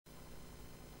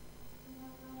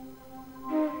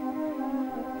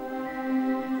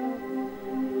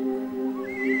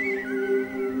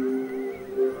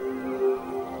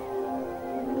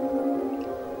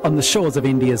On the shores of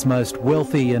India's most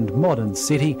wealthy and modern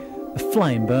city, a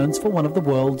flame burns for one of the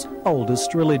world's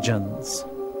oldest religions.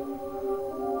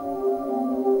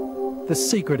 The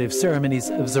secretive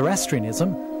ceremonies of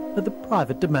Zoroastrianism are the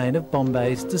private domain of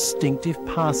Bombay's distinctive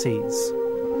Parsis.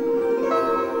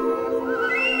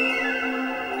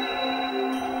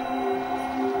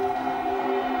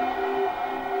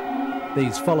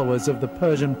 These followers of the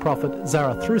Persian prophet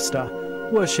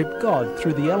Zarathustra worship God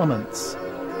through the elements.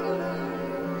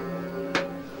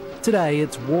 Today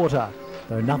it's water,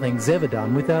 though nothing's ever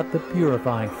done without the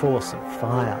purifying force of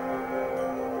fire.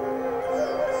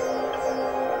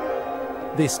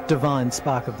 This divine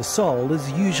spark of the soul is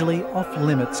usually off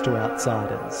limits to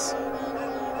outsiders.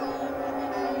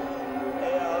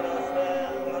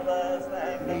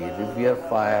 We revere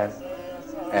fire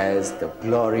as the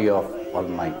glory of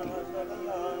Almighty.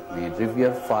 We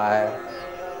revere fire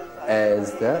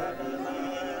as the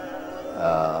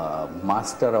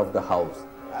master of the house.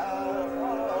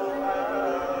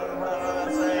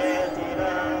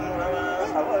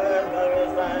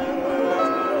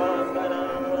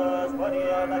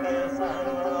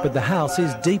 But the house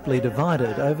is deeply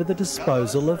divided over the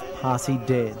disposal of Parsi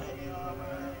dead.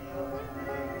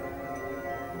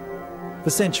 For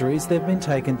centuries they've been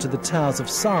taken to the Towers of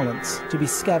Silence to be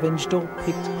scavenged or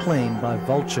picked clean by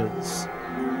vultures.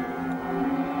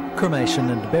 Cremation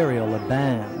and burial are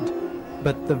banned,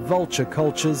 but the vulture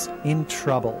culture's in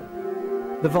trouble.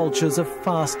 The vultures are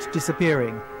fast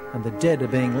disappearing and the dead are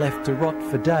being left to rot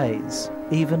for days,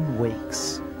 even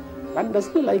weeks. One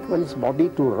doesn't like one's body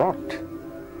to rot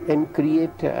and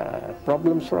create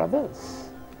problems for others.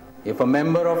 If a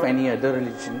member of any other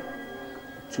religion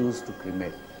chooses to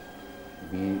cremate,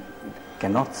 we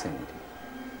cannot say anything.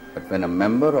 But when a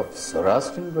member of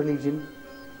Zoroastrian religion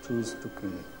chooses to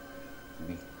cremate,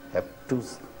 we have to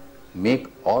make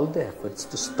all the efforts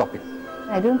to stop it.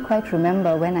 I don't quite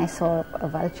remember when I saw a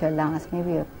vulture last,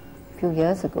 maybe a few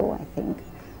years ago, I think.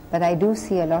 But I do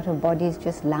see a lot of bodies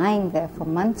just lying there for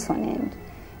months on end.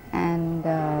 And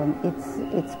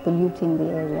it's polluting the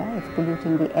area, it's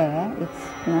polluting the air,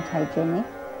 it's not hygienic.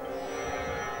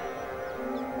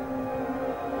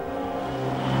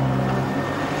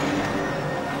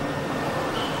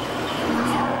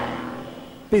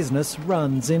 Business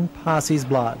runs in Parsi's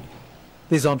blood.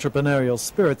 These entrepreneurial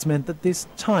spirits meant that this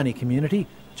tiny community,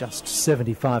 just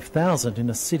 75,000 in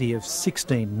a city of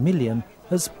 16 million,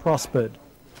 has prospered.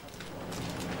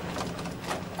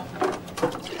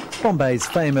 Bombay's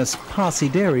famous Parsi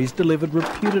dairies delivered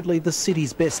reputedly the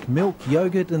city's best milk,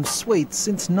 yoghurt and sweets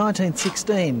since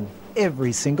 1916,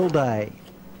 every single day.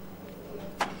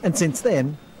 And since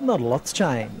then, not a lot's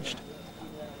changed.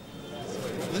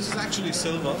 This is actually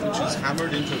silver, which is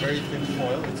hammered into very thin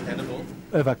foil. It's edible.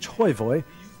 Irvak Choivoy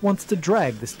wants to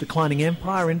drag this declining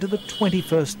empire into the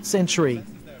 21st century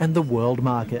and the world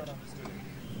market.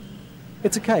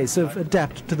 It's a case of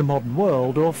adapt to the modern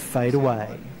world or fade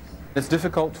away. It's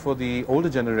difficult for the older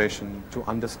generation to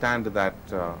understand that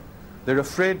they're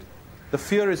afraid, the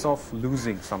fear is of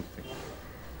losing something.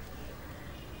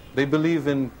 They believe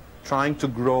in trying to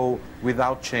grow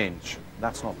without change.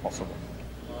 That's not possible.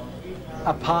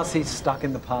 Are Parsis stuck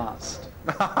in the past?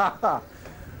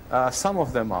 Some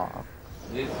of them are.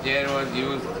 This chair was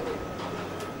used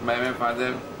by my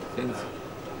father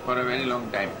for a very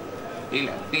long time, till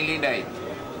he died.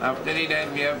 After he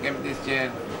died, we have kept this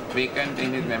chair vacant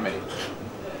in his memory.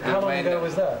 How long ago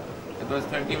was that? It was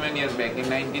 31 years back, in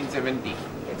 1970.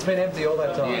 It's been empty all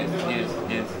that time?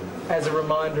 Yes. As a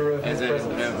reminder of his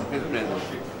presence? His presence.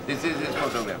 This is his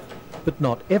photograph. But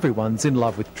not everyone's in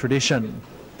love with tradition.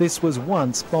 This was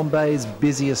once Bombay's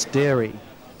busiest dairy,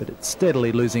 but it's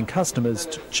steadily losing customers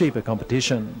to cheaper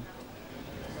competition.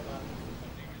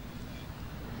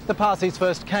 The Parsis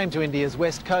first came to India's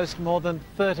west coast more than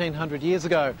 1,300 years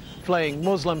ago, fleeing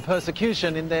Muslim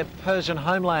persecution in their Persian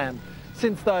homeland.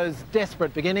 Since those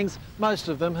desperate beginnings, most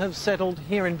of them have settled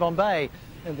here in Bombay,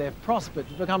 and they've prospered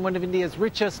to become one of India's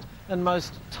richest and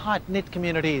most tight-knit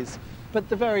communities. But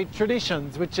the very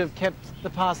traditions which have kept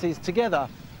the Parsis together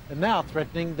are now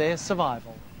threatening their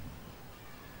survival.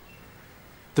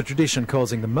 The tradition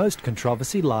causing the most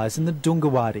controversy lies in the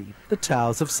Dungawadi, the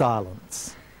Towers of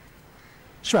Silence.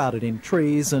 Shrouded in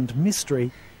trees and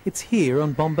mystery, it's here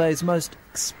on Bombay's most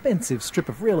expensive strip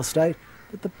of real estate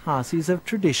that the Parsis have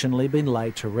traditionally been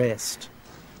laid to rest.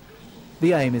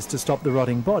 The aim is to stop the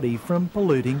rotting body from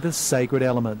polluting the sacred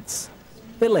elements.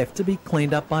 They're left to be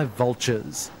cleaned up by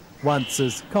vultures, once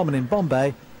as common in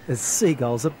Bombay as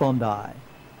seagulls at Bondi.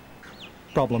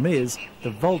 Problem is,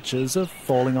 the vultures are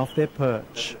falling off their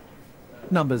perch.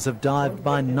 Numbers have dived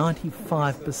by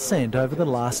 95% over the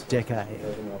last decade.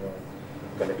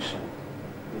 collection.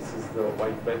 This is the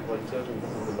white-backed vulture and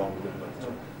this is the long-billed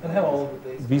vulture. And how old are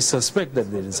these? We suspect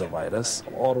that there is a virus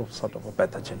or sort of a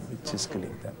pathogen which is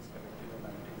killing them.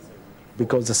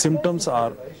 Because the symptoms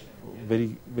are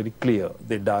very, very clear.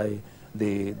 They die,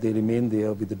 they remain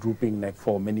there with a drooping neck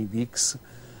for many weeks,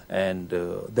 and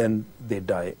then they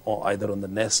die, or either on the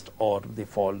nest or they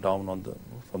fall down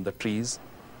from the trees.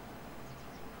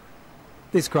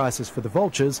 This crisis for the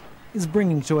vultures is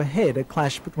bringing to a head a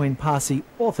clash between Parsi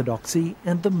orthodoxy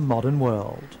and the modern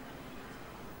world.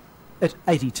 At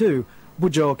 82,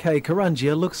 Bujor K.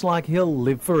 Karangia looks like he'll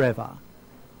live forever.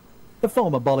 The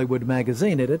former Bollywood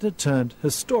magazine editor turned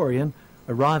historian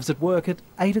arrives at work at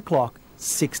 8 o'clock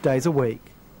 6 days a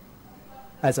week.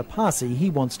 As a Parsi, he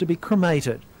wants to be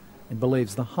cremated and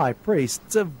believes the high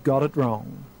priests have got it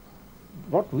wrong.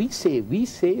 What we say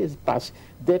is that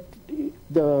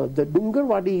the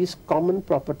Dungarwadi is common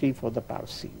property for the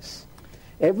Parsis.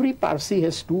 Every Parsi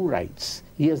has two rights.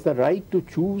 He has the right to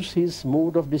choose his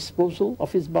mode of disposal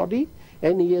of his body,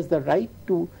 and he has the right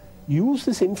to use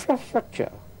this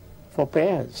infrastructure for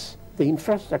prayers. The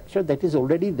infrastructure that is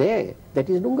already there, that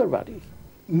is Dungarwadi.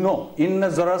 No, in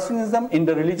Zoroastrianism, in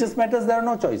the religious matters, there are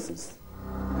no choices.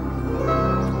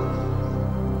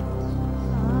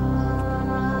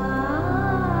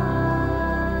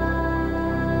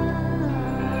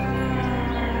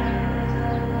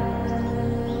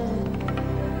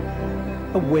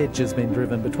 A wedge has been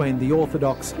driven between the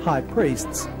orthodox high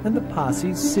priests and the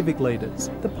Parsis civic leaders,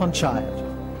 the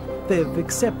Panchayat. They've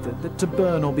accepted that to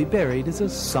burn or be buried is a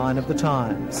sign of the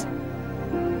times.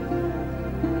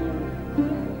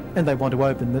 And they want to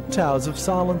open the Towers of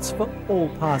Silence for all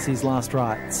Parsis' last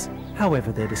rites,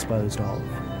 however they're disposed of.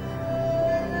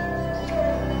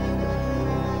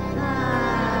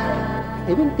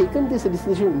 Having taken this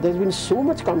decision, there's been so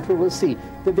much controversy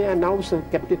that they are now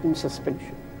kept it in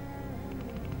suspension.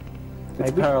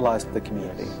 It's paralysed the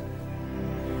community.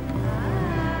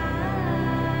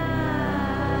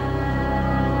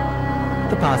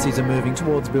 The Parsis are moving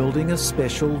towards building a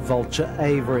special vulture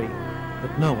aviary,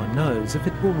 but no one knows if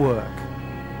it will work.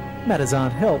 Matters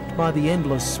aren't helped by the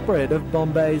endless spread of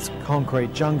Bombay's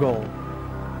concrete jungle.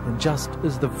 And just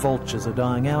as the vultures are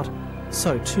dying out,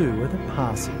 so too are the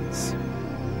Parsis.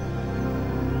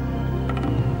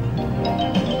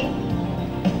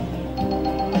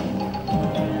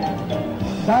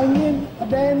 Dying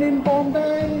again in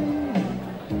Bombay,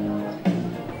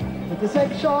 with the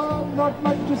section, not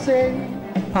much to say.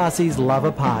 Parsis love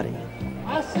a party.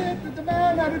 I said to the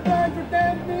man I returned to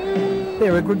tell me.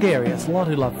 They're a gregarious lot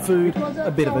who love food,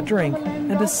 a bit of a drink,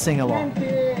 and a sing-along.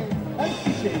 And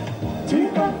she said, we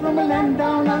come from a land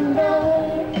down under,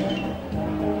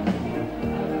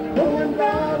 going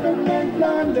round and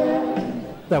London.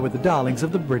 They were the darlings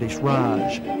of the British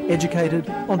Raj, educated,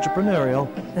 entrepreneurial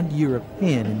and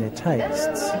European in their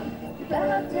tastes.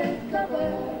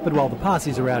 But while the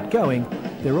Parsis are outgoing,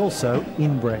 they're also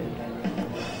inbred.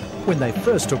 When they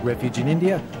first took refuge in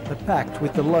India, a pact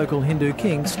with the local Hindu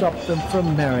king stopped them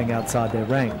from marrying outside their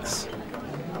ranks.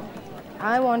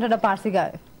 I wanted a Parsi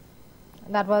guy.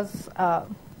 That was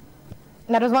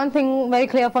one thing very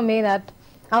clear for me, that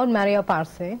I would marry a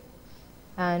Parsi.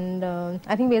 And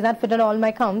I think that fitted all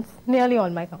my counts, nearly all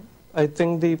my counts. I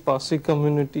think the Parsi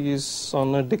community is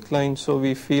on a decline, so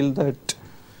we feel that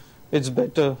it's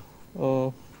better.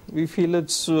 We feel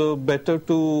it's better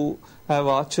to have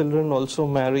our children also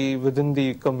marry within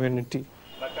the community.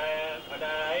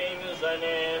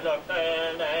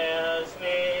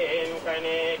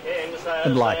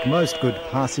 And like most good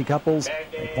Parsi couples,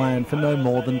 they plan for no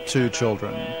more than 2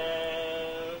 children.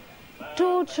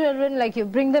 2 children, like you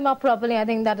bring them up properly, I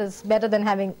think that is better than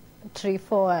having 3,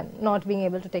 4 and not being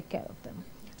able to take care of them.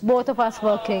 Both of us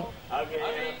working.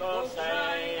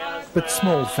 But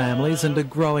small families and a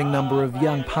growing number of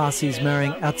young Parsis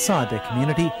marrying outside their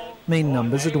community mean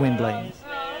numbers are dwindling.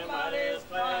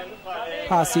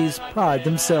 Parsis pride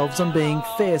themselves on being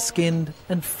fair-skinned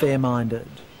and fair-minded.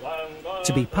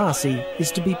 To be Parsi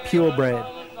is to be purebred,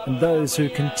 and those who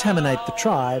contaminate the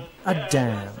tribe are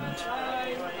damned.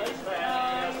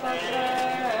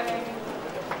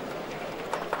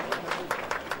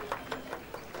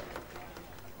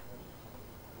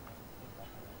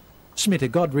 Schmitter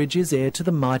Godridge is heir to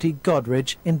the mighty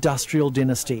Godridge industrial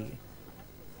dynasty.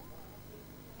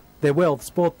 Their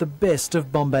wealths bought the best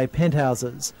of Bombay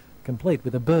penthouses, complete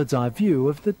with a bird's-eye view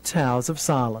of the Towers of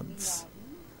Silence.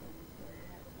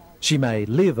 She may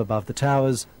live above the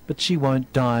towers, but she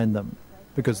won't die in them,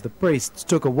 because the priests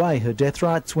took away her death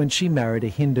rights when she married a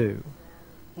Hindu.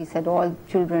 He said all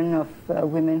children of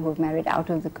women who have married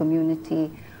out of the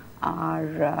community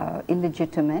are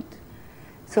illegitimate.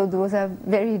 So those are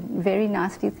very, very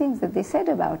nasty things that they said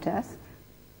about us.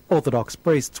 Orthodox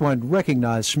priests won't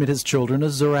recognise Schmitter's children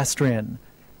as Zoroastrian,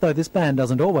 though this ban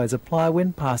doesn't always apply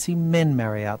when Parsi men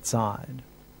marry outside.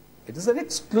 It is an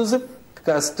exclusive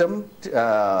custom,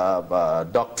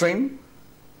 doctrine,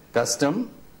 custom,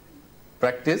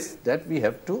 practice that we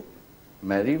have to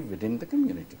marry within the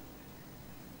community.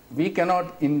 We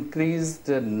cannot increase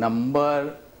the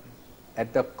number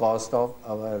at the cost of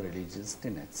our religious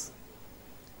tenets,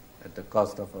 at the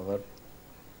cost of our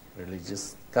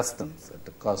religious customs, at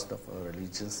the cost of our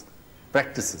religious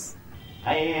practices.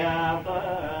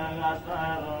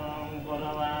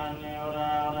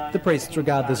 The priests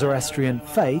regard the Zoroastrian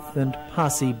faith and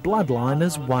Parsi bloodline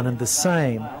as one and the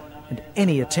same, and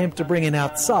any attempt to bring in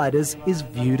outsiders is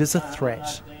viewed as a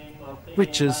threat.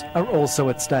 Riches are also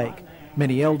at stake.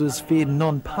 Many elders fear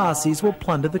non-Parsis will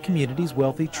plunder the community's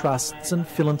wealthy trusts and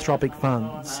philanthropic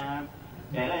funds.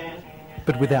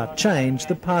 But without change,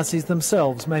 the Parsis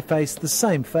themselves may face the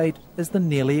same fate as the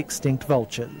nearly extinct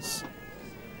vultures.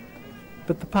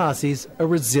 But the Parsis are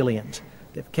resilient.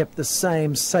 They've kept the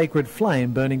same sacred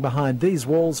flame burning behind these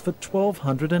walls for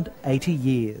 1,280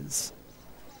 years.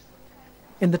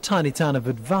 In the tiny town of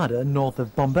Advada, north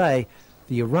of Bombay,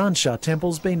 the Iransha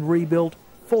temple's been rebuilt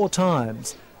 4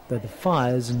 times, though the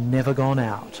fire's never gone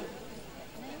out.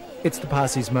 It's the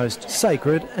Parsis' most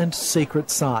sacred and secret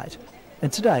site,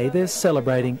 and today they're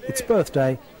celebrating its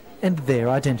birthday and their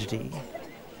identity.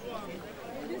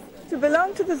 To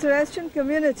belong to the Zoroastrian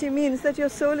community means that your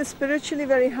soul is spiritually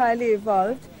very highly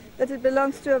evolved, that it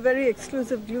belongs to a very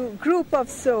exclusive group of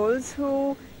souls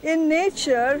who, in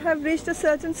nature, have reached a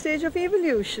certain stage of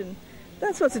evolution.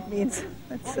 That's what it means.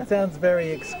 It sounds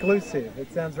very exclusive.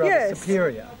 It sounds rather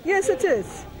superior. Yes, it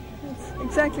is. It's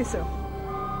exactly so.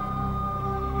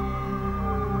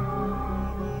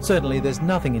 Certainly there's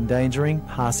nothing endangering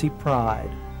Parsi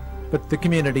pride, but the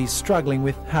community's struggling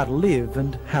with how to live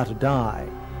and how to die.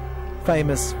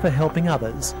 Famous for helping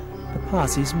others, the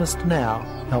Parsis must now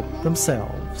help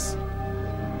themselves.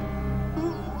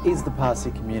 Is the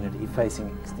Parsi community facing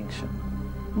extinction?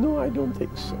 No, I don't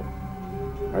think so.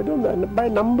 I don't know. By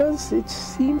numbers, there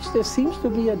seems to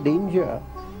be a danger,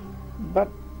 but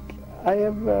I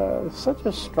have such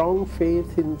a strong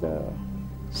faith in the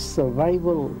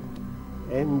survival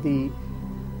and the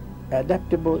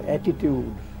adaptable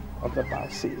attitude of the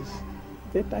Parsis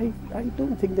that I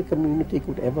don't think the community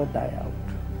could ever die out.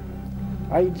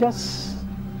 I just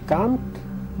can't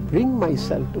bring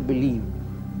myself to believe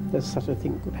that such a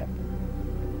thing could happen.